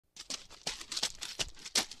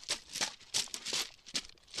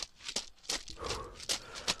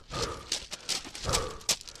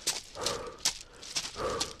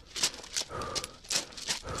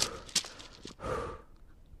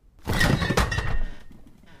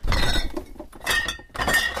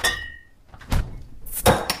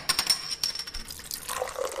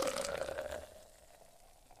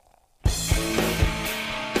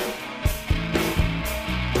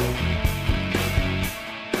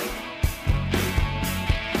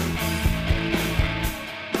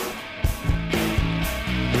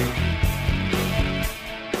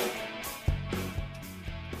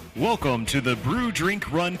Welcome to the Brew,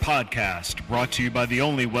 Drink, Run podcast, brought to you by the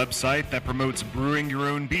only website that promotes brewing your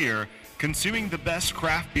own beer, consuming the best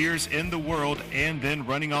craft beers in the world, and then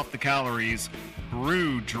running off the calories.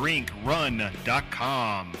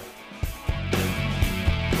 BrewDrinkRun.com.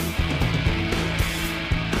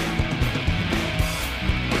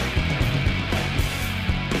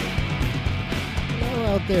 Hello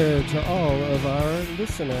out there to all of our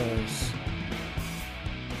listeners.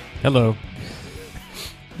 Hello.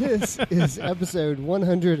 This is episode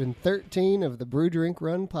 113 of the Brew, Drink,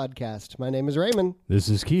 Run podcast. My name is Raymond. This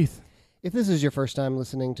is Keith. If this is your first time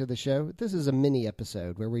listening to the show, this is a mini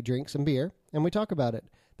episode where we drink some beer and we talk about it.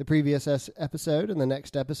 The previous episode and the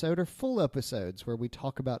next episode are full episodes where we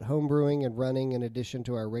talk about home brewing and running in addition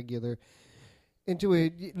to our regular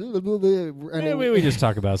running. Yeah, we just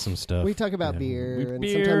talk about some stuff. We talk about beer, and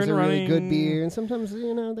beer sometimes and they're really running. good beer, and sometimes,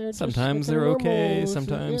 they're Sometimes just they're normal. okay, So,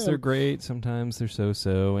 sometimes yeah. they're great, sometimes they're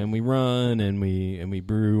so-so, and we run, and we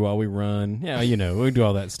brew while we run. Yeah, we do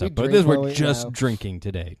all that stuff. But drink we're while we- just drinking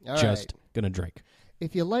today. All Just gonna drink.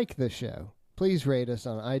 If you like this show, please rate us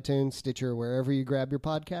on iTunes, Stitcher, wherever you grab your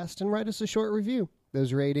podcast, and write us a short review.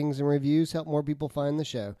 Those ratings and reviews help more people find the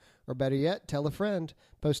show. Or better yet, tell a friend.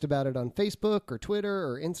 Post about it on Facebook or Twitter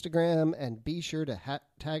or Instagram, and be sure to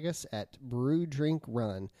tag us at Brew, Drink,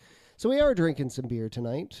 Run. So we are drinking some beer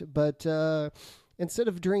tonight, but instead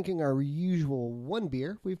of drinking our usual one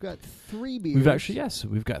beer, we've got three beers.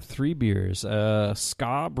 We've got three beers.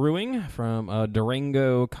 Ska Brewing from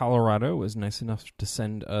Durango, Colorado was nice enough to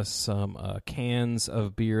send us some cans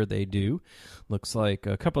of beer they do. Looks like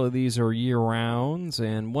a couple of these are year-rounds,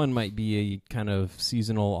 and one might be a kind of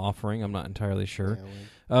seasonal offering. I'm not entirely sure.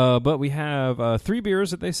 But we have three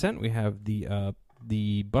beers that they sent. We have the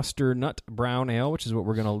Buster Nut Brown Ale, which is what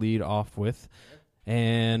we're going to lead off with.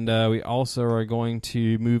 And we also are going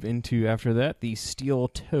to move into, after that, the Steel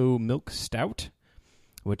Toe Milk Stout,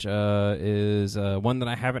 which is one that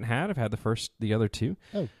I haven't had. I've had the other two.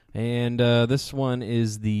 Oh. And this one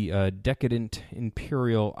is the Decadent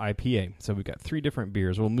Imperial IPA. So we've got three different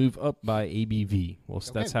beers. We'll move up by ABV.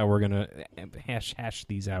 That's how we're going to hash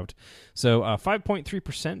these out. So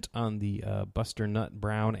 5.3% on the Buster Nut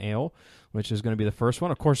Brown Ale, which is going to be the first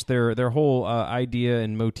one. Of course, their whole idea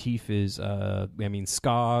and motif is,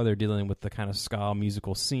 ska. They're dealing with the kind of ska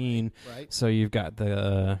musical scene. Right. So you've got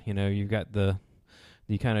the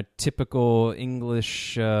kind of typical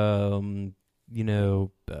English, I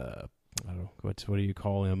don't know, what do you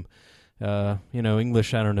call him?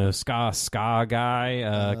 English, I don't know, ska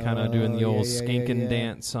guy, kind of doing the old skanking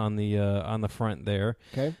dance on the front there.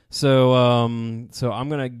 Okay. So I'm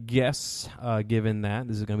gonna guess, given that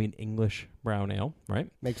this is gonna be an English brown ale, right?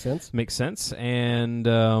 Makes sense. And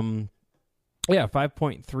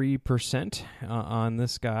 5.3% on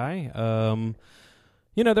this guy.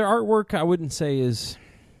 Their artwork I wouldn't say is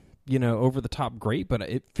over the top great, but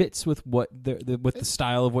it fits with what the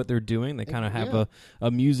style of what they're doing. They kind of have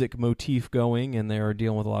a music motif going, and they're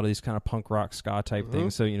dealing with a lot of these kind of punk rock ska type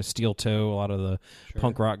things. So steel toe, a lot of the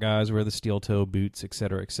punk rock guys wear the steel toe boots, et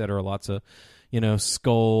cetera, et cetera. Lots of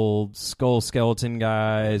skull skeleton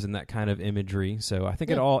guys and that kind of imagery. So I think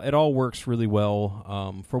it all works really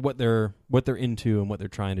well for what they're into and what they're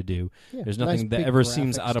trying to do. Yeah, there's nothing that ever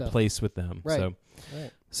seems out of place with them. Right.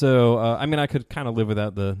 So, I could kind of live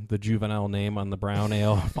without the juvenile name on the brown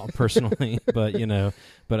ale personally, but it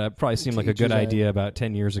probably seemed like a good idea about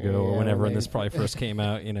 10 years ago or whenever when this probably first came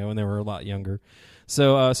out, when they were a lot younger.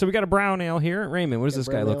 So we got a brown ale here. Raymond, what does this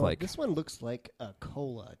guy look like? This one looks like a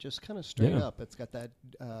cola, just kind of straight up. It's got that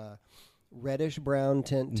reddish brown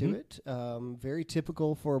tint to it. Very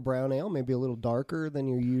typical for a brown ale, maybe a little darker than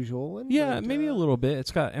your usual one. Yeah, maybe a little bit.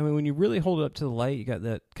 It's got, when you really hold it up to the light, you got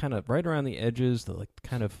that kind of right around the edges, the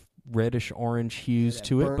kind of reddish orange hues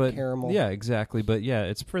to it. But caramel. Yeah, exactly. But yeah,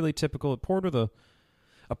 it's fairly typical. It poured with a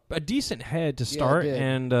decent head to start,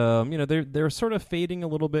 and they're sort of fading a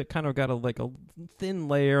little bit. Kind of got a thin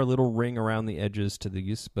layer, a little ring around the edges to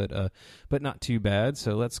these, but not too bad.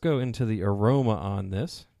 So let's go into the aroma on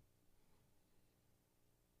this.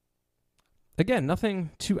 Again,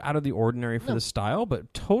 nothing too out of the ordinary for the style,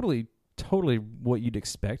 but totally what you'd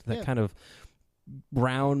expect. That kind of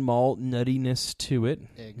brown malt nuttiness to it.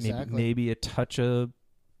 Exactly. Maybe a touch of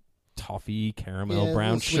toffee, caramel,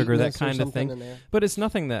 brown sugar, that kind of thing. But it's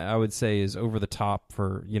nothing that I would say is over the top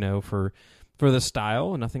for the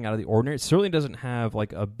style. Nothing out of the ordinary. It certainly doesn't have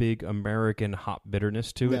like a big American hop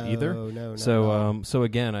bitterness to it either. No. So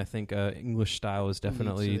again, I think English style is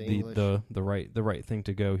definitely the right thing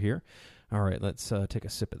to go here. All right, let's take a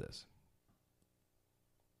sip of this.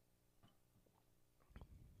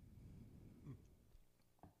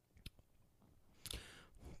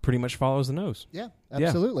 pretty much follows the nose. Yeah,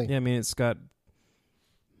 absolutely. Yeah, I mean, it's got.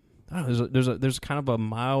 I don't know, there's kind of a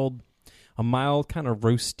mild kind of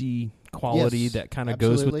roasty quality that kind of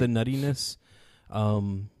goes with the nuttiness.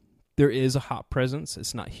 There is a hop presence.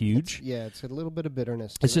 It's not huge. It's got a little bit of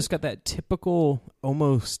bitterness. It's just got that typical,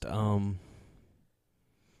 almost even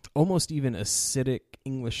acidic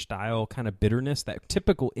English style kind of bitterness. That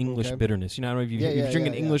typical English bitterness. You know, if you drink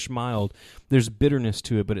an English mild, there's bitterness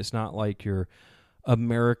to it, but it's not like your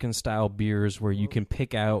American style beers where you can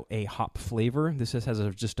pick out a hop flavor. This has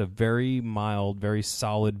just a very mild, very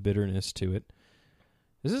solid bitterness to it.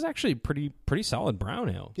 This is actually pretty solid brown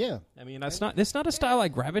ale. Yeah, I mean it's not a style I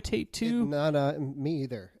gravitate to. Not me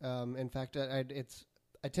either. In fact,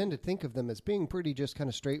 I tend to think of them as being pretty just kind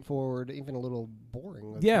of straightforward, even a little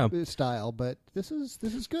boring style. But this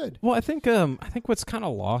is good. Well, I think what's kind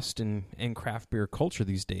of lost in craft beer culture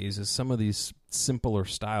these days is some of these simpler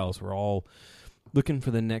styles. We're all looking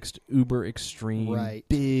for the next uber extreme,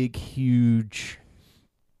 big, huge,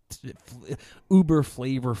 uber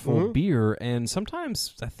flavorful beer, and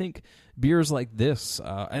sometimes I think beers like this,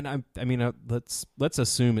 let's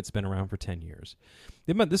assume it's been around for 10 years.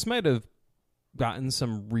 This might have gotten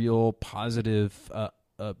some real positive,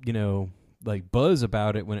 like buzz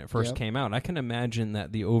about it when it first came out. I can imagine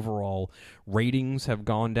that the overall ratings have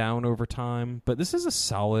gone down over time, but this is a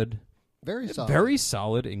solid. Very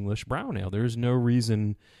solid English brown ale. There's no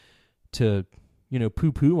reason to,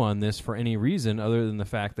 poo-poo on this for any reason other than the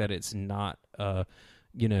fact that it's not, the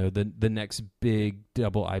next big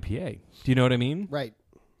double IPA. Do you know what I mean? Right.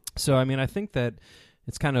 So, I mean, I think that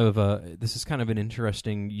it's kind of this is kind of an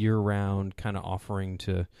interesting year-round kind of offering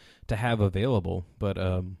to have available, but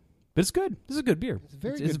it's good. This is a good beer.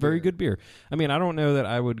 It's very good beer. I mean, I don't know that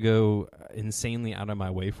I would go insanely out of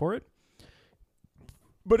my way for it.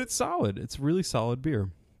 But it's solid. It's really solid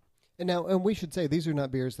beer. And we should say these are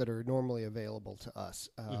not beers that are normally available to us.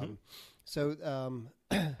 So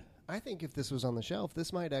I think if this was on the shelf,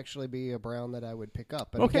 this might actually be a brown that I would pick up.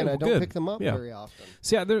 But again, I don't pick them up very often.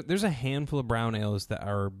 So there's a handful of brown ales that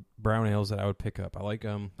I would pick up. I like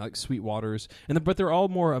Sweetwaters, but they're all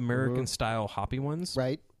more American style hoppy ones.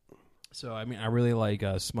 Right. So I mean, I really like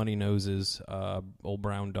Smutty Noses, Old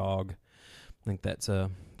Brown Dog. I think that's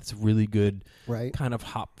a really good kind of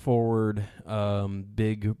hop forward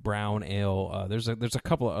big brown ale. There's a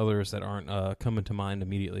couple of others that aren't coming to mind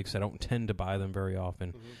immediately because I don't tend to buy them very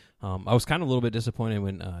often. I was kind of a little bit disappointed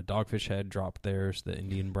when Dogfish Head dropped theirs, the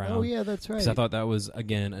Indian Brown. Oh yeah, that's right. Because I thought that was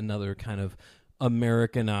again another kind of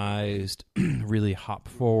Americanized, really hop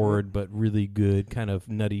forward, but really good kind of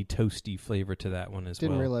nutty, toasty flavor to that one as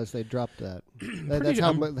Didn't realize they dropped that. That's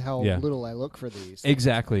how little I look for these.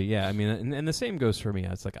 Exactly. Yeah. I mean, and the same goes for me.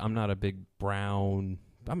 It's like I'm not a big brown.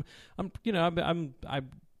 I'm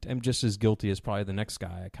just as guilty as probably the next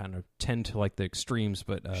guy. I kind of tend to like the extremes,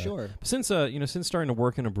 but since starting to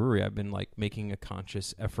work in a brewery, I've been like making a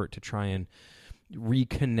conscious effort to try and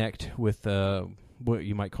reconnect with what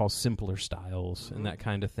you might call simpler styles and that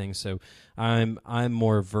kind of thing. So I'm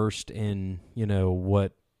more versed in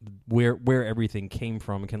where everything came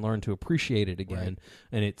from and can learn to appreciate it again.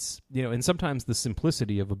 And it's and sometimes the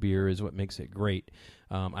simplicity of a beer is what makes it great.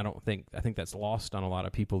 I think that's lost on a lot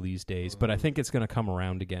of people these days, but I think it's going to come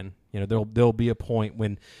around again. There'll be a point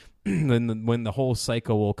when when the whole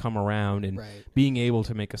cycle will come around, and being able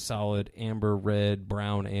to make a solid amber, red,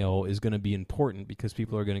 brown ale is going to be important because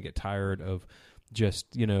people are going to get tired of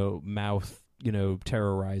just mouth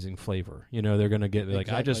terrorizing flavor. They're going to get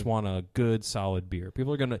like, I just want a good solid beer.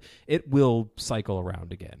 People are it will cycle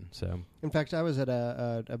around again. So in fact, I was at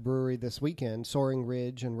a brewery this weekend, Soaring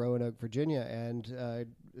Ridge in Roanoke, Virginia, and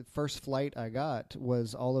first flight I got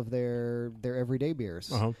was all of their everyday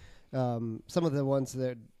beers. Some of the ones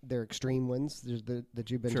that they're extreme ones that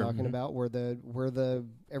you've been talking about were the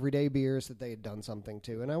everyday beers that they had done something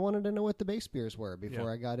to, and I wanted to know what the base beers were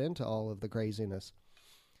before I got into all of the craziness.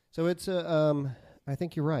 So it's I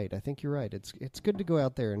think you're right. It's good to go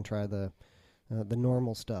out there and try the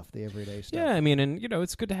normal stuff, the everyday stuff. Yeah, I mean, and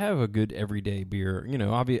it's good to have a good everyday beer.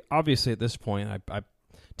 Obviously at this point, I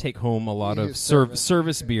take home a lot of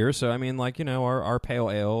service beer. So I mean, like our pale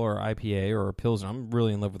ale or IPA or a Pilsner. I'm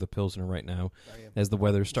really in love with a Pilsner right now, as the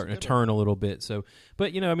weather's starting to turn a little bit. So,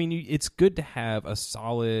 but I mean, it's good to have a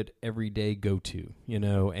solid everyday go-to.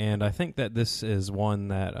 And I think that this is one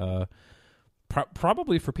that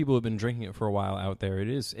probably for people who've been drinking it for a while out there, it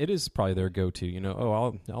is probably their go-to.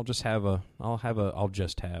 I'll have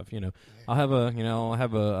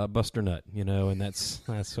a Buster Nut. And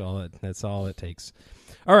that's all it takes.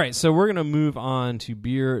 All right, so we're going to move on to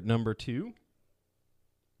beer number 2.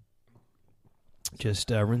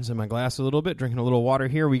 Just rinsing my glass a little bit, drinking a little water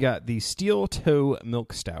here. We got the Steel Toe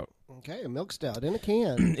Milk Stout. Okay, a milk stout in a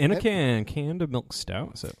can. In a can, canned milk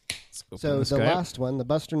stout. So the last one, the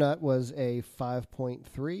Busternut, was a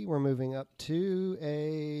 5.3. We're moving up to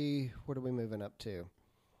a, what are we moving up to?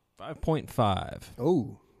 5.5.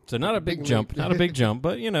 Oh. So not a big jump, not a big jump,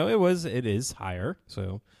 but, it is higher,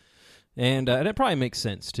 so. And it probably makes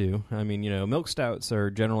sense, too. I mean, milk stouts are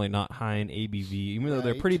generally not high in ABV. Even though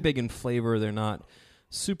they're pretty big in flavor, they're not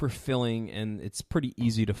super filling, and it's pretty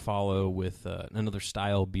easy to follow with another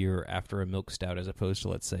style beer after a milk stout as opposed to,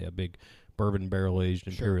 let's say, a big bourbon barrel-aged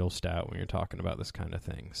imperial stout when you're talking about this kind of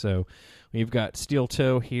thing. So we've got Steel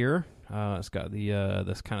Toe here. It's got the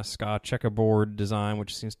this kind of ska checkerboard design,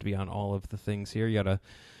 which seems to be on all of the things here. You got a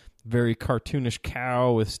very cartoonish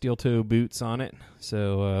cow with steel toe boots on it.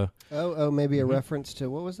 So maybe a reference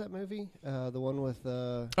to, what was that movie? The one with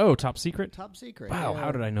Top Secret. Top Secret. Wow, yeah.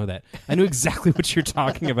 How did I know that? I knew exactly what you're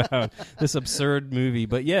talking about. This absurd movie.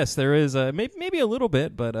 But yes, there is maybe a little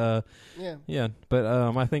bit, but yeah. But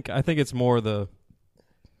I think it's more the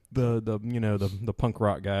punk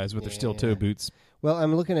rock guys with their steel toe boots. Well,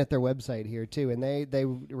 I'm looking at their website here, too, and they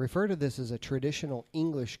refer to this as a traditional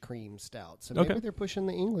English cream stout. So maybe they're pushing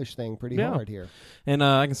the English thing pretty hard here. And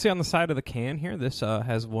I can see on the side of the can here, this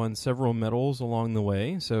has won several medals along the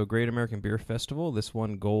way. So Great American Beer Festival, this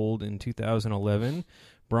won gold in 2011,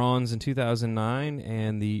 bronze in 2009,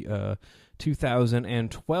 and the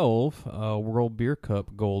 2012 World Beer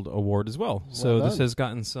Cup Gold Award as well. So this has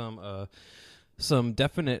gotten some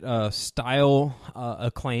definite style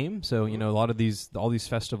acclaim. So, a lot of all these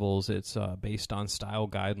festivals, it's based on style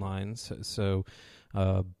guidelines. So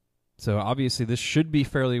obviously this should be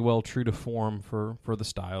fairly well true to form for the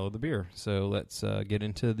style of the beer. So let's get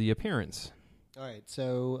into the appearance. All right.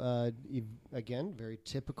 So again, very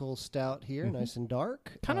typical stout here, nice and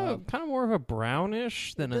dark. Kind of more of a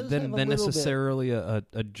brownish than necessarily a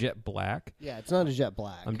jet black. Yeah, it's not a jet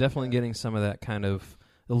black. I'm definitely getting some of that kind of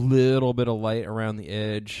a little bit of light around the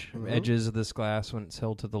edges of this glass when it's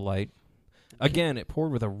held to the light. Again, it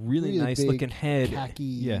poured with a really nice big, looking head,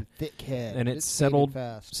 khaki, thick head, and it's settled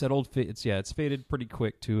fast. It's faded pretty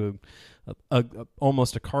quick to a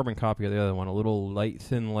almost a carbon copy of the other one. A little light,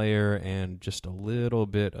 thin layer, and just a little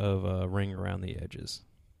bit of a ring around the edges.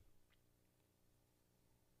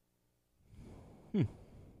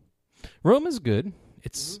 Aroma's good.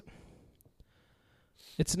 It's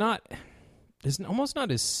almost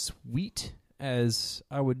not as sweet as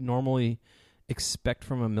I would normally expect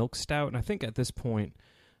from a milk stout. And I think at this point,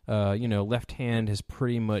 Left Hand has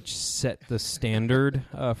pretty much set the standard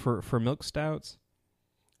for milk stouts.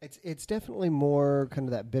 It's definitely more kind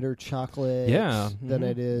of that bitter chocolate than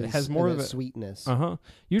it is. It has more of a sweetness.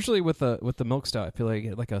 Usually with the milk stout, I feel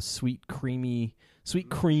like a sweet cream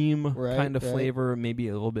kind of flavor, maybe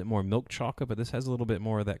a little bit more milk chocolate, but this has a little bit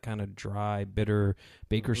more of that kind of dry, bitter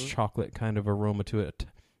baker's chocolate kind of aroma to it.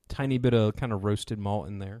 Tiny bit of kind of roasted malt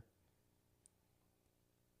in there.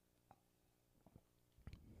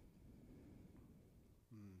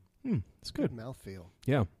 It's good. Good mouthfeel.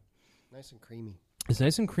 Yeah. Nice and creamy. It's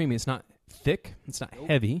nice and creamy. It's not thick. It's not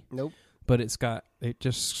heavy. Nope. But it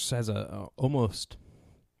just has a almost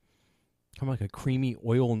kind of like a creamy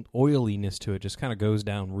oiliness to it. Just kind of goes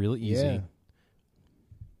down real easy.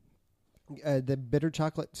 Yeah. The bitter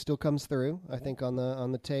chocolate still comes through, I think, on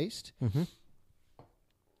the taste. Mm-hmm.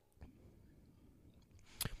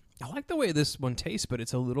 I like the way this one tastes, but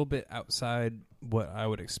it's a little bit outside what I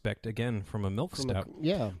would expect, again, from a milk stout.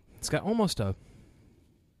 It's got almost a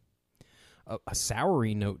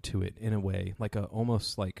soury note to it in a way, like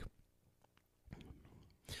almost like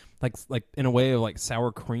in a way of like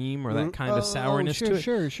sour cream or that kind of sourness to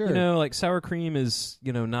it. Sure. Like sour cream is,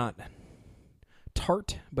 not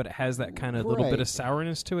tart, but it has that kind of little bit of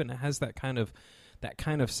sourness to it, and it has that kind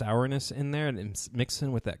of sourness in there, and it's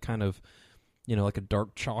mixing with that kind of, like a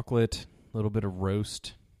dark chocolate, a little bit of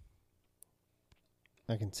roast.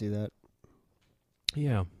 I can see that.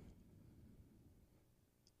 Yeah.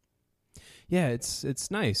 Yeah,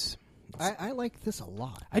 it's nice. I like this a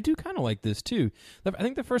lot. I do kind of like this too. I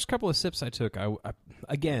think the first couple of sips I took,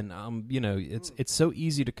 it's so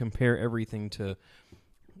easy to compare everything to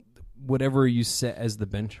whatever you set as the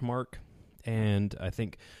benchmark, and I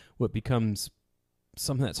think what becomes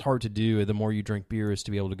something that's hard to do the more you drink beer is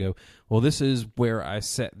to be able to go, well, this is where I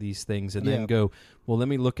set these things, and then go, well, let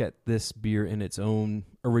me look at this beer in its own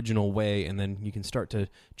original way, and then you can start to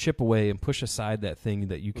chip away and push aside that thing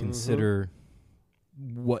that you consider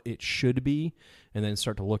what it should be, and then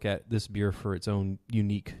start to look at this beer for its own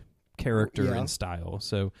unique character and style.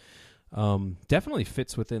 So definitely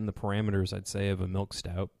fits within the parameters, I'd say, of a milk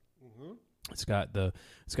stout. It's got the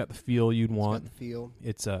feel you'd want. It's got the feel.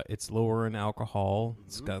 It's lower in alcohol. Mm-hmm.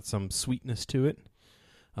 It's got some sweetness to it.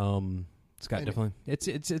 It's got definitely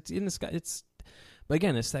but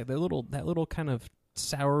again, it's that little kind of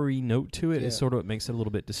soury note to it is sort of what makes it a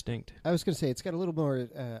little bit distinct. I was going to say it's got a little more.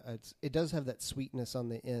 It does have that sweetness on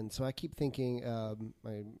the end, so I keep thinking.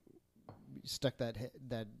 I stuck that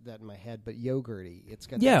in my head, but yogurty. It's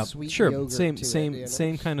got that sweet yogurt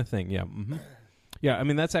same kind of thing. Yeah, mm-hmm. Yeah. I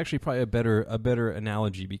mean, that's actually probably a better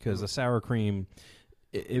analogy because a sour cream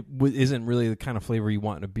isn't really the kind of flavor you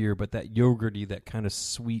want in a beer, but that yogurty, that kind of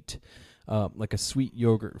sweet. Like a sweet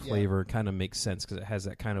yogurt flavor kind of makes sense because it has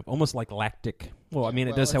that kind of almost like lactic. Well, I mean,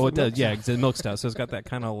 it does how it does. Yeah, it's a milk stout, so it's got that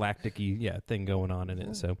kind of lactic-y thing going on in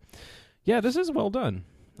it. So, yeah, this is well done.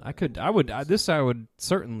 I would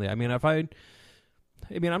certainly. I mean,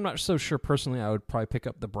 I'm not so sure personally. I would probably pick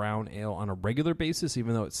up the brown ale on a regular basis,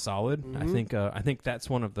 even though it's solid. Mm-hmm. I think that's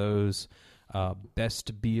one of those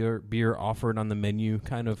best beer offered on the menu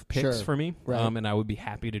kind of picks for me. Right. And I would be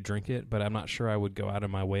happy to drink it, but I'm not sure I would go out of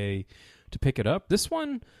my way to pick it up. This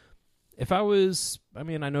one, if I was, I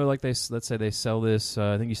mean, I know like let's say they sell this,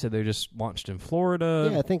 I think you said they just launched in Florida.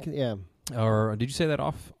 Yeah, I think, Or did you say that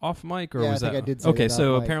off mic? Or yeah, was I think that? I did say okay, that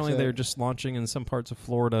so off apparently mic, they're just launching in some parts of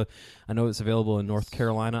Florida. I know it's available in North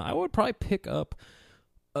Carolina. I would probably pick up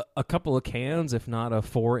a couple of cans, if not a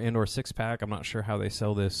 4- and or 6-pack. I'm not sure how they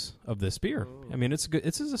sell this beer. I mean, it's good.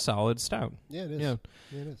 It's a solid stout. Yeah, it is. Yeah,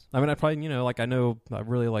 it is. I mean, I probably I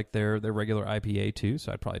really like their regular IPA too,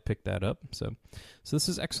 so I'd probably pick that up. So this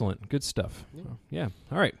is excellent. Good stuff. Yeah.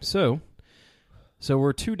 All right. So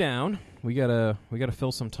we're 2 down. We gotta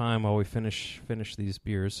fill some time while we finish these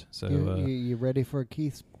beers. So you ready for a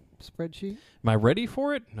Keith's spreadsheet? Am I ready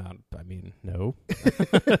for it? No, I mean, no.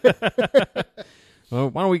 Well,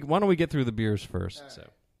 why don't we get through the beers first?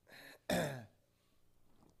 Right.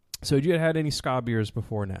 So had you had any ska beers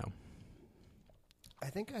before now? I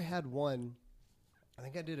think I had one. I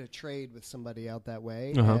think I did a trade with somebody out that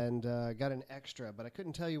way and got an extra, but I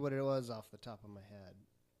couldn't tell you what it was off the top of my head.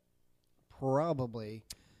 Probably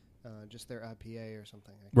just their IPA or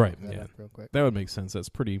something. Right. Yeah. Real quick. That would make sense. That's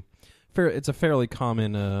pretty fair. It's a fairly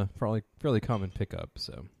common, fairly common pickup.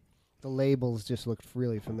 So the labels just looked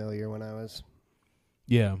really familiar when I was.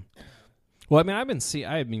 Yeah. Well, I mean,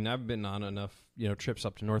 I've been on enough, trips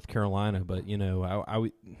up to North Carolina, but I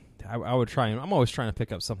would try, and I'm always trying to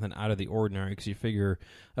pick up something out of the ordinary because you figure,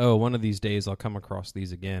 one of these days I'll come across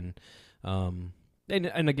these again. And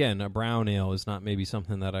again, a brown ale is not maybe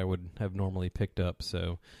something that I would have normally picked up.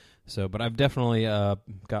 But I've definitely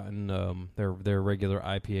gotten their regular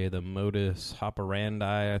IPA, the Modus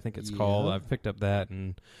Operandi, I think it's called. I've picked up that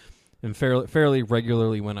and fairly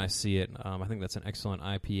regularly when I see it. I think that's an excellent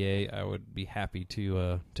IPA. I would be happy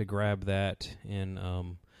to grab that in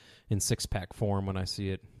 6-pack form when I see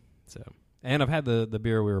it. So, and I've had the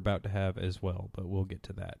beer we were about to have as well, but we'll get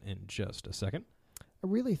to that in just a second. I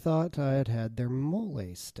really thought I had their mole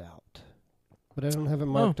stout, but I don't have it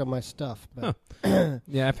marked on my stuff. But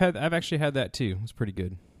yeah, I've actually had that too. It's pretty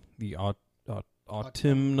good. The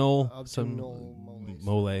autumnal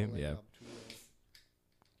mole. Yeah.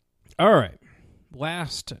 All right.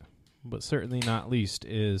 Last, but certainly not least,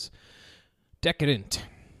 is Decadent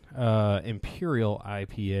Imperial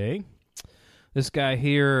IPA. This guy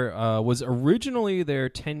here was originally their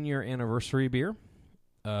 10-year anniversary beer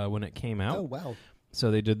when it came out. Oh, wow. So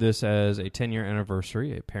they did this as a 10-year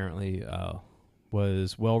anniversary. It apparently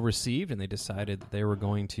was well received, and they decided that they were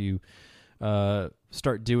going to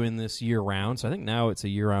start doing this year-round. So I think now it's a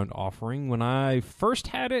year-round offering. When I first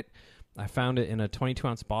had it, I found it in a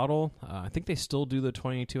 22-ounce bottle. I think they still do the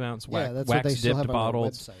 22-ounce wax-dipped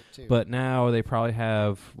bottles. But now they probably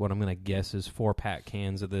have what I'm going to guess is 4-pack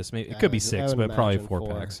cans of this. Maybe it could be 6, but probably 4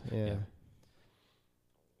 packs. Yeah.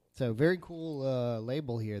 So very cool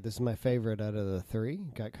label here. This is my favorite out of the 3.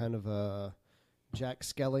 Got kind of a Jack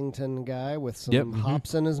Skellington guy with some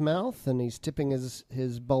hops in his mouth, and he's tipping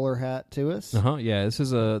his bowler hat to us. Yeah, this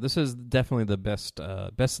is definitely the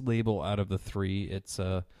best label out of the 3. It's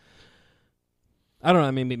I don't know.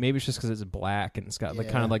 I mean, maybe it's just because it's black and it's got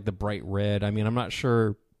kind of like the bright red. I mean, I'm not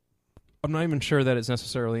sure. I'm not even sure that it's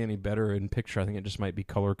necessarily any better in picture. I think it just might be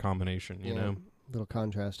color combination. You know, little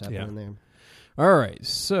contrast happening there. All right,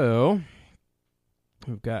 so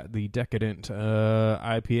we've got the Decadent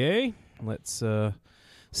IPA. Let's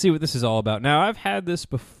see what this is all about. Now, I've had this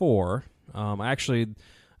before. Actually,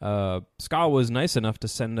 Scott was nice enough to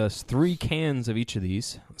send us 3 cans of each of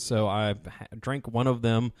these, so I drank one of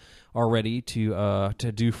them already to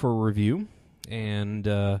do for review, and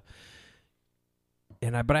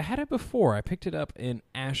but I had it before. I picked it up in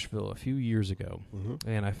Asheville a few years ago,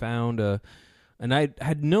 and I found and I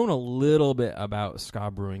had known a little bit about Ska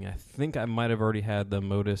Brewing. I think I might have already had the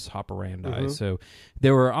Modus Operandi, so they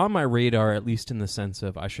were on my radar, at least in the sense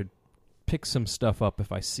of I should pick some stuff up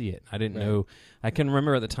if I see it. I didn't know. I can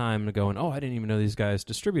remember at the time going, oh, I didn't even know these guys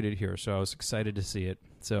distributed here, so I was excited to see it.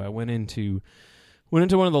 So I went into one of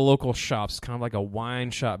the local shops, kind of like a wine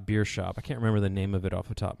shop, beer shop. I can't remember the name of it off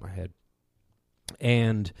the top of my head.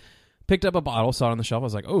 And picked up a bottle, saw it on the shelf. I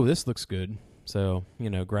was like, oh, this looks good. So,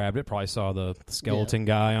 grabbed it. Probably saw the skeleton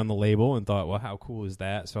guy on the label and thought, well, how cool is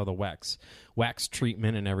that? Saw the wax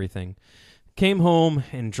treatment and everything. Came home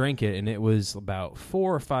and drank it, and it was about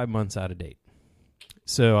 4 or 5 months out of date.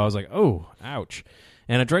 So I was like, oh, ouch.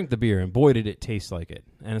 And I drank the beer, and boy, did it taste like it.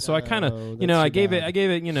 And so I kind of, I gave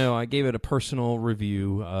it a personal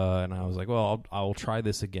review, and I was like, well, I'll try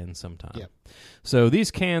this again sometime. Yep. So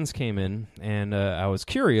these cans came in, and I was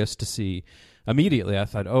curious to see. Immediately, I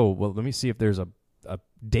thought, oh, well, let me see if there's a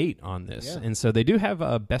date on this. Yeah. And so they do have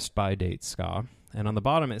a Best By date, Ska. And on the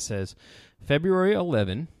bottom it says February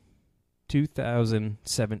 11,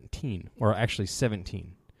 2017, or actually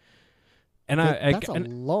 17. And that's a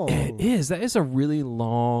long. It is. That is a really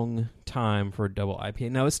long time for a double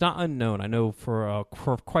IPA. Now, it's not unknown. I know for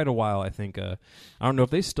quite a while, I think, I don't know if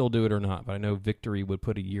they still do it or not, but I know Victory would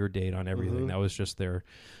put a year date on everything. That was just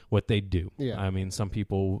what they do. Yeah. I mean, some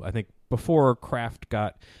people, I think before craft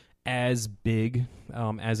got as big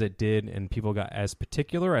as it did and people got as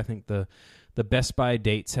particular, I think the Best By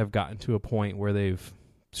dates have gotten to a point where they've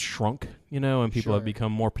shrunk, and people have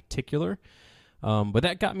become more particular. But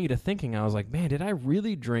that got me to thinking. I was like, man, did I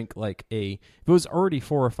really drink if it was already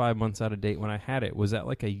 4 or 5 months out of date when I had it, was that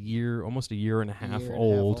like almost a year and a half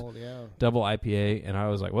old double IPA? And I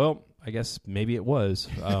was like, well, I guess maybe it was.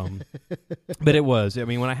 But it was. I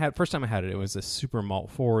mean, first time I had it, it was a super malt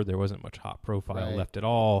forward. There wasn't much hop profile left at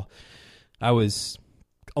all. I was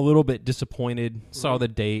a little bit disappointed, saw the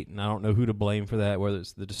date, and I don't know who to blame for that, whether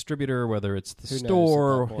it's the distributor, whether it's the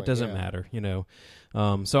store, it doesn't matter,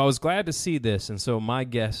 So I was glad to see this, and so my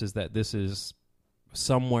guess is that this is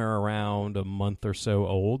somewhere around a month or so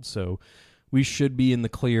old, so we should be in the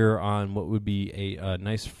clear on what would be a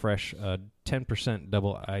nice, fresh 10%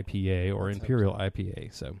 double IPA or Imperial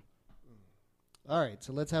IPA, so... All right,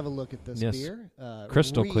 so let's have a look at this beer.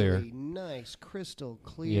 Crystal really clear. Nice, crystal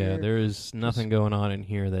clear. Yeah, there is nothing going on in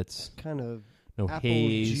here that's kind of no apple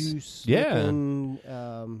haze. Juice looking,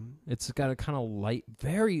 it's got a kind of light,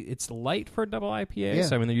 it's light for a double IPA. Yeah.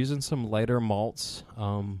 So I mean, they're using some lighter malts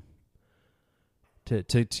to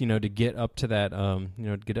get up to that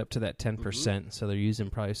 10%. So they're using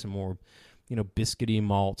probably some more biscuity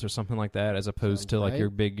malts or something like that, as opposed to like your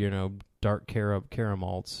big dark caramel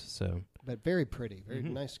malts. So. But very pretty, very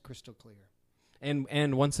nice, crystal clear.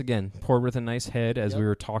 And once again, poured with a nice head. As we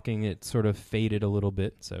were talking, it sort of faded a little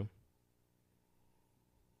bit. So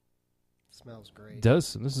smells great. It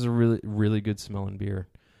does. This is a really, really good smelling beer.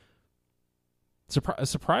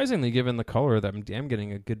 Surprisingly, given the color, that I'm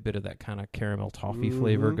getting a good bit of that kind of caramel toffee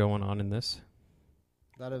flavor going on in this.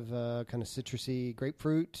 A lot of kind of citrusy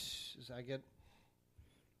grapefruit. I get.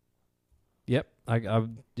 Yep,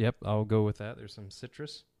 I'll go with that. There's some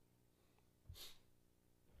citrus.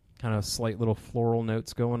 Kind of slight little floral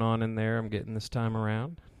notes going on in there I'm getting this time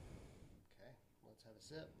around. Okay, let's have a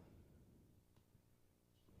sip.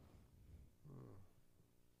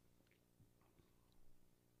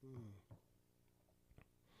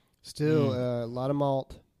 Still a lot of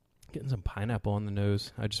malt. Getting some pineapple on the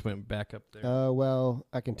nose. I just went back up there. Well,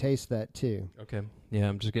 I can taste that too. Okay. Yeah,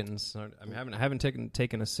 I'm just getting. I haven't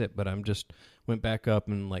taken a sip, but I'm just went back up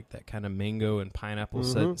and like that kind of mango and pineapple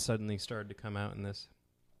suddenly started to come out in this.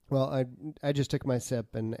 Well, I just took my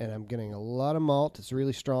sip, and I'm getting a lot of malt. It's a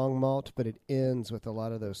really strong malt, but it ends with a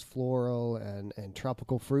lot of those floral and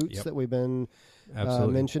tropical fruits that we've been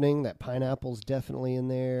mentioning. That pineapple's definitely in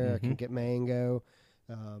there. I can get mango.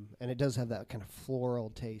 And it does have that kind of floral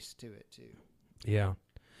taste to it, too. Yeah.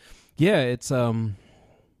 Yeah, it's... I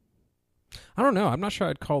don't know. I'm not sure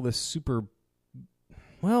I'd call this super...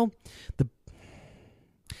 Well,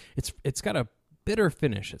 it's got a bitter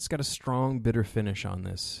finish. It's got a strong bitter finish on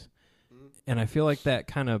this. And I feel like that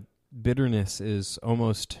kind of bitterness is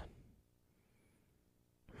almost...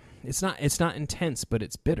 It's not intense, but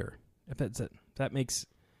it's bitter. If that makes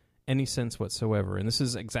any sense whatsoever. And this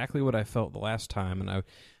is exactly what I felt the last time. And I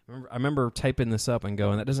remember typing this up and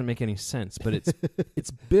going, that doesn't make any sense. But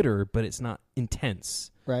it's bitter, but it's not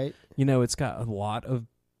intense. Right. It's got a lot of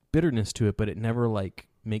bitterness to it, but it never like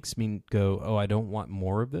makes me go, oh, I don't want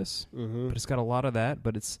more of this. But it's got a lot of that.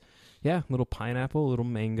 But it's, little pineapple, little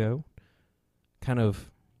mango. kind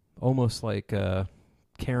of almost like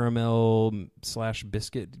caramel /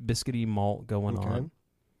 biscuity malt going on.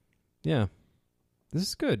 Yeah, this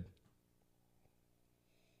is good.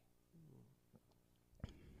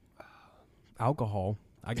 Alcohol,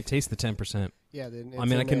 I can taste the 10%. Yeah, I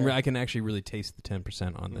mean, I can actually really taste the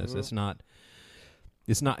 10% on this. It's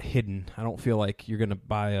not hidden. I don't feel like you're gonna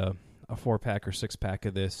buy a 4-pack or 6-pack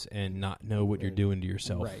of this and not know what you're doing to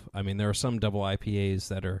yourself. Right. I mean, there are some double IPAs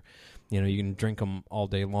that are, you can drink them all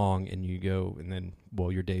day long and you go and then,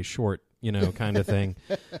 well, your day's short, kind of thing.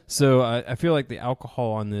 So I feel like the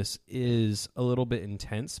alcohol on this is a little bit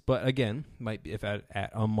intense, but again, might be if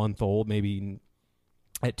at a month old, maybe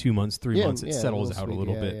at 2 months, 3 months, it settles out a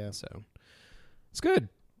little bit. Yeah. So it's good.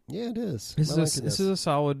 Yeah, it is. This is a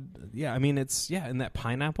solid. Yeah, I mean, and that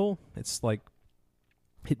pineapple, it's like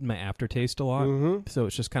hitting my aftertaste a lot. Mm-hmm. So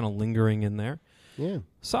it's just kind of lingering in there. Yeah,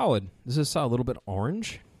 solid. This is a little bit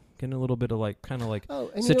orange, getting a little bit of and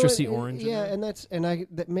citrusy orange. Yeah,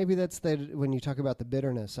 maybe that's when you talk about the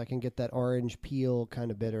bitterness, I can get that orange peel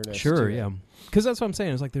kind of bitterness. Sure, yeah, because that's what I'm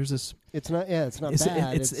saying. It's like there's this. It's not bad.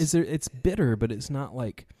 It's bitter, but it's not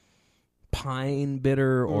like pine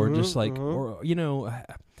bitter or just like or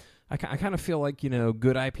I kind of feel like good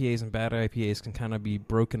IPAs and bad IPAs can kind of be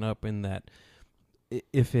broken up in that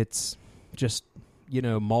if it's just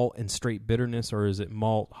malt and straight bitterness, or is it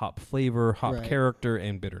malt, hop flavor, hop character,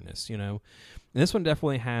 and bitterness? And this one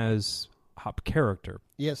definitely has hop character.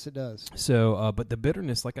 Yes, it does. So, but the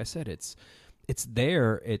bitterness, like I said, it's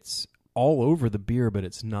there. It's all over the beer, but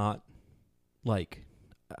it's not like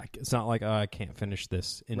I can't finish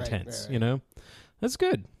this intense. Right. That's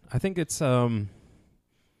good. I think it's.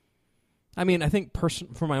 I mean, I think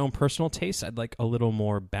for my own personal taste, I'd like a little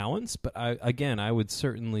more balance, but I would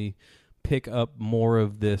certainly pick up more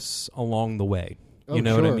of this along the way. You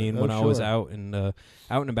know what I mean? When I was out and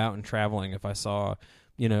about and traveling, if I saw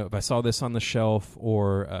this on the shelf,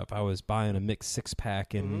 or if I was buying a mixed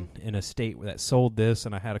 6-pack in a state that sold this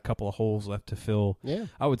and I had a couple of holes left to fill,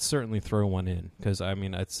 I would certainly throw one in, because I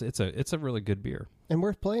mean it's a really good beer and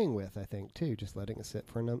worth playing with. I think too, just letting it sit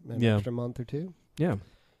for an extra month or two. Yeah.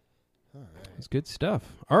 All right. It's good stuff.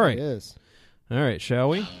 All right. It is. All right, shall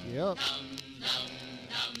we? Yep.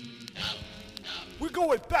 We're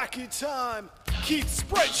going back in time. Keith's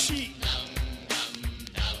spreadsheet.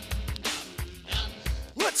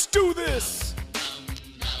 Let's do this.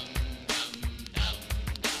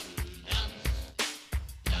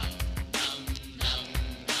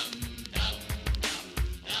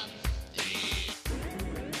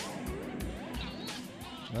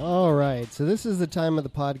 All right, so this is the time of the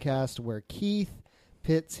podcast where Keith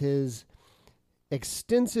pits his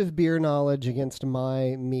extensive beer knowledge against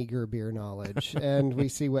my meager beer knowledge, and we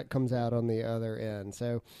see what comes out on the other end.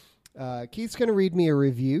 So Keith's going to read me a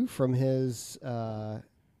review from his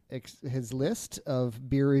list of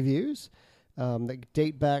beer reviews that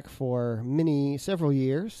date back for several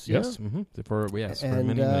years. Yes, yeah? For and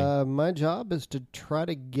many. My job is to try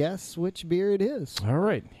to guess which beer it is. All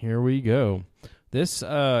right, here we go. This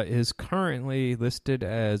is currently listed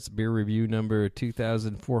as beer review number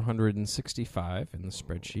 2465 in the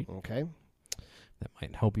spreadsheet. Okay. That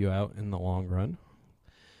might help you out in the long run.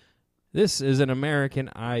 This is an American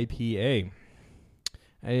IPA.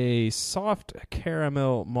 A soft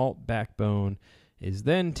caramel malt backbone is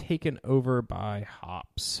then taken over by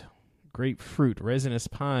hops. Grapefruit, resinous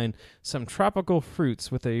pine, some tropical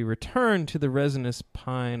fruits with a return to the resinous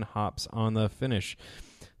pine hops on the finish.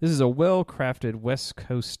 This is a well-crafted West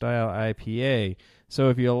Coast-style IPA, so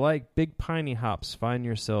if you like big piney hops, find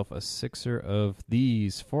yourself a 6er of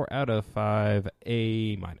these. 4 out of 5,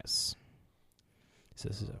 A-. So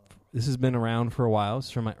this has been around for a while. It's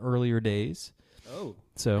from my earlier days. Oh,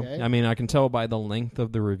 so okay. I mean, I can tell by the length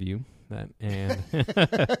of the review and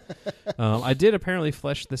I did apparently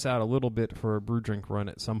flesh this out a little bit for a brew drink run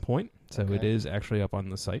at some point, so It is actually up on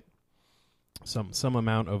the site. Some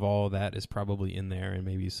amount of all of that is probably in there, and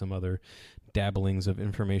maybe some other dabblings of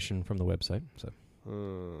information from the website.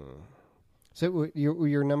 So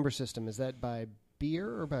your number system, is that by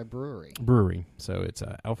beer or by brewery? Brewery, so it's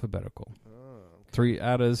alphabetical. Oh, okay. 3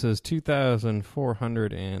 out of this is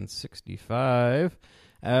 2,465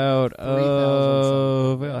 out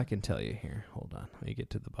of. Well, I can tell you here. Hold on, let me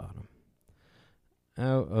get to the bottom.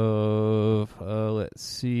 Out of, let's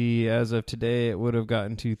see, as of today, it would have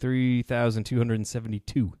gotten to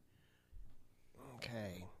 3,272.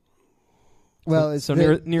 Okay. Well, so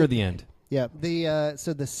near the end. Yeah.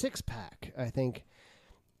 So the 6-pack, I think,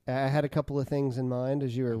 I had a couple of things in mind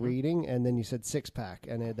as you were reading, and then you said 6-pack,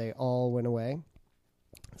 and they all went away.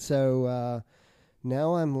 So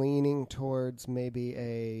Now I'm leaning towards maybe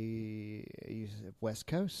a West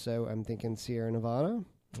Coast, so I'm thinking Sierra Nevada.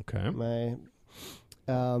 Okay.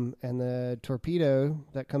 And the Torpedo,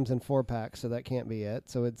 that comes in 4-pack, so that can't be it.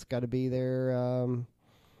 So it's got to be their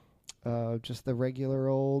just the regular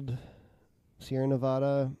old Sierra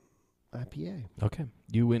Nevada IPA. Okay.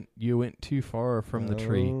 You went too far from the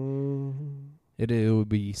tree. It would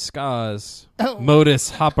be Ska's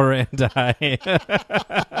modus operandi.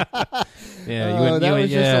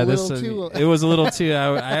 It was a little too.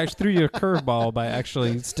 I actually threw you a curveball by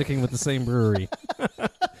actually sticking with the same brewery.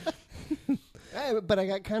 But I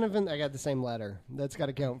got the same letter. That's got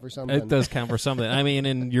to count for something. It does count for something. I mean,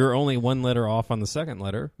 and you're only one letter off on the second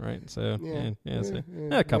letter, right? So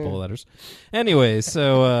a couple of letters. Anyway,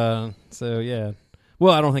 so yeah.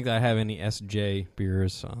 Well, I don't think that I have any SJ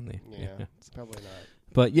beers on the. Yeah, probably not.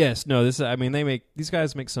 But yes, no. These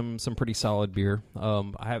guys make some pretty solid beer.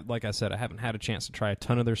 Like I said, I haven't had a chance to try a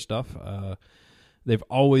ton of their stuff. They've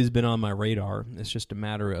always been on my radar. It's just a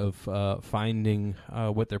matter of finding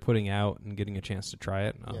what they're putting out and getting a chance to try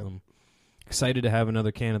it. Excited to have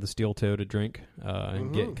another can of the Steel Toe to drink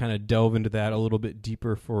and get kind of delve into that a little bit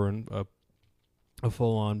deeper for a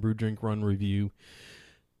full-on Brew Drink Run review.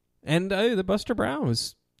 And the Buster Brown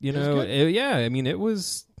was, it is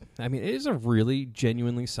a really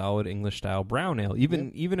genuinely solid English style brown ale.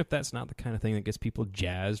 Even if that's not the kind of thing that gets people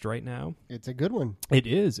jazzed right now, it's a good one. It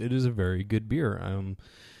is. It is a very good beer.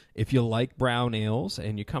 If you like brown ales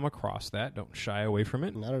and you come across that, don't shy away from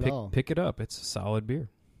it. Not at all. Pick it up. It's a solid beer.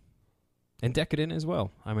 And decadent as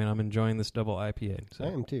well. I mean, I'm enjoying this double IPA. So. I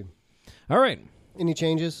am too. All right. Any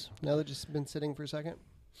changes now that it's been sitting for a second?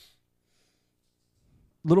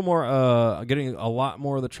 A little more, getting a lot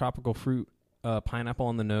more of the tropical fruit pineapple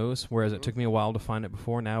on the nose, whereas it took me a while to find it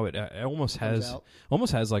before. Now it almost has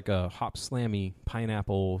like a hop slammy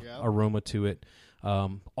pineapple aroma to it.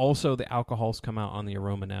 Also, the alcohol's come out on the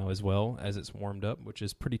aroma now as well as it's warmed up, which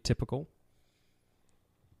is pretty typical.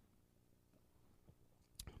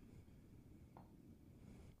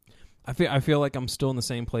 I feel like I'm still in the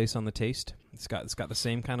same place on the taste. It's got the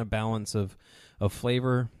same kind of balance of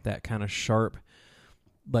flavor, that kind of sharp,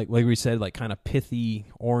 like we said, like kind of pithy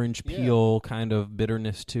orange peel kind of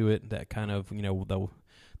bitterness to it. That kind of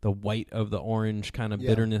the white of the orange kind of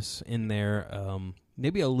bitterness in there.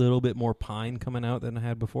 Maybe a little bit more pine coming out than I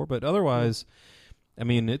had before, but otherwise, I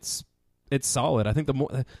mean, it's solid. I think this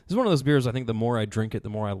is one of those beers. I think the more I drink it, the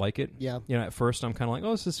more I like it. Yeah. At first I'm kind of like,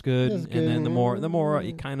 oh, this is good, and then the more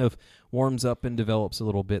it kind of warms up and develops a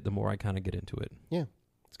little bit, the more I kind of get into it. Yeah,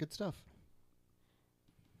 it's good stuff.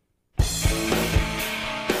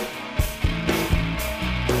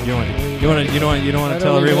 You don't want to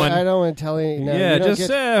tell everyone. I don't want to tell you. No, yeah, you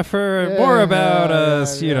just for more about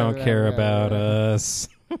us. You don't care about us.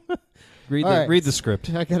 Read the script.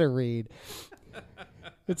 I gotta read.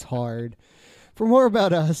 It's hard. For more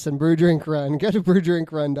about us and Brew Drink Run, go to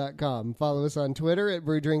brewdrinkrun.com. Follow us on Twitter at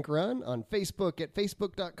Brew Drink Run, on Facebook at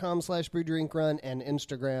facebook.com/brewdrinkrun, and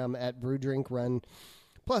Instagram at brewdrinkrun.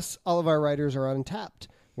 Plus, all of our writers are on Tapped.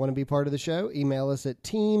 Want to be part of the show? Email us at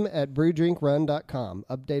team@brewdrinkrun.com.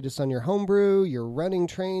 Update us on your homebrew, your running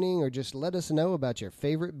training, or just let us know about your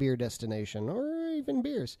favorite beer destination, or even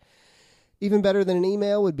beers. Even better than an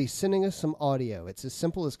email would be sending us some audio. It's as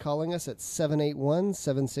simple as calling us at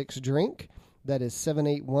 781-76-DRINK. That is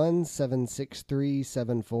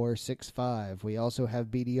 781-763-7465. We also have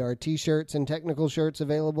BDR t-shirts and technical shirts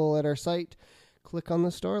available at our site. Click on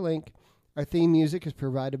the store link. Our theme music is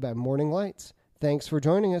provided by Morning Lights. Thanks for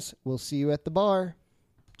joining us. We'll see you at the bar.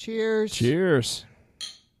 Cheers. Cheers.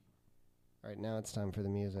 All right, now it's time for the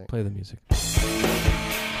music. Play the music.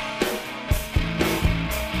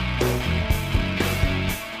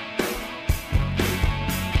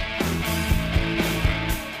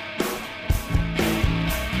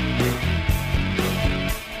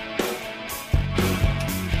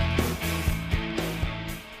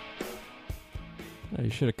 You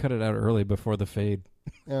should have cut it out early before the fade.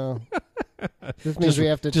 Oh. This means we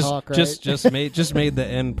have to talk, right? Just made the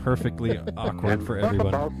end perfectly awkward for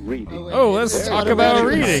everyone. Let's talk about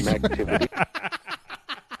reading.